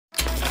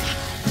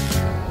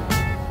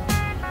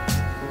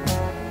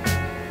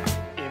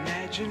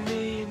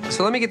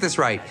So let me get this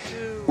right.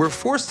 We're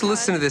forced to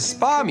listen to this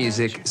spa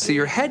music so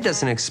your head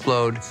doesn't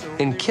explode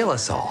and kill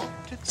us all.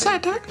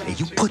 Psyduck. Hey,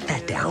 you put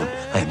that down.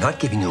 I am not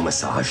giving you a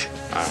massage.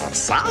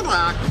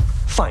 Psyduck.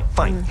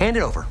 Fine. Hand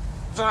it over.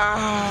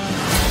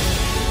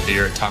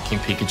 You're a talking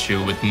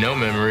Pikachu with no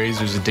memories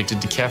who's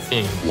addicted to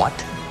caffeine. What?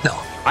 No.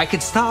 I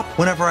could stop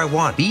whenever I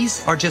want.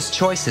 These are just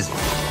choices.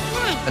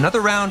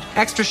 Another round,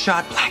 extra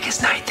shot, black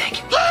as night,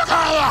 thank you.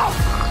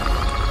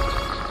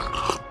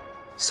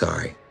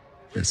 Sorry,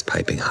 it's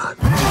piping hot.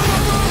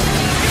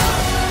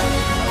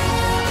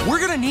 We're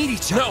gonna need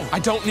each other. No, I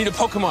don't need a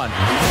Pokemon.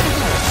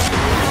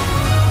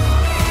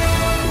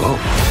 Whoa.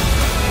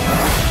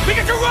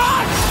 Pikachu,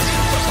 run!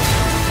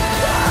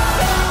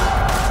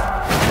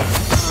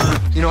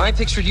 You know, I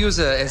pictured you as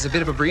a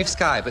bit of a briefs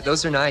guy, but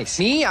those are nice.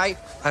 Me, I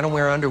don't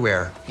wear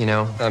underwear, you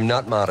know? I'm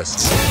not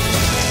modest.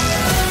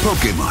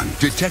 Pokemon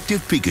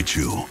Detective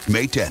Pikachu,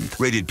 May 10th,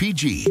 rated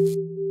PG.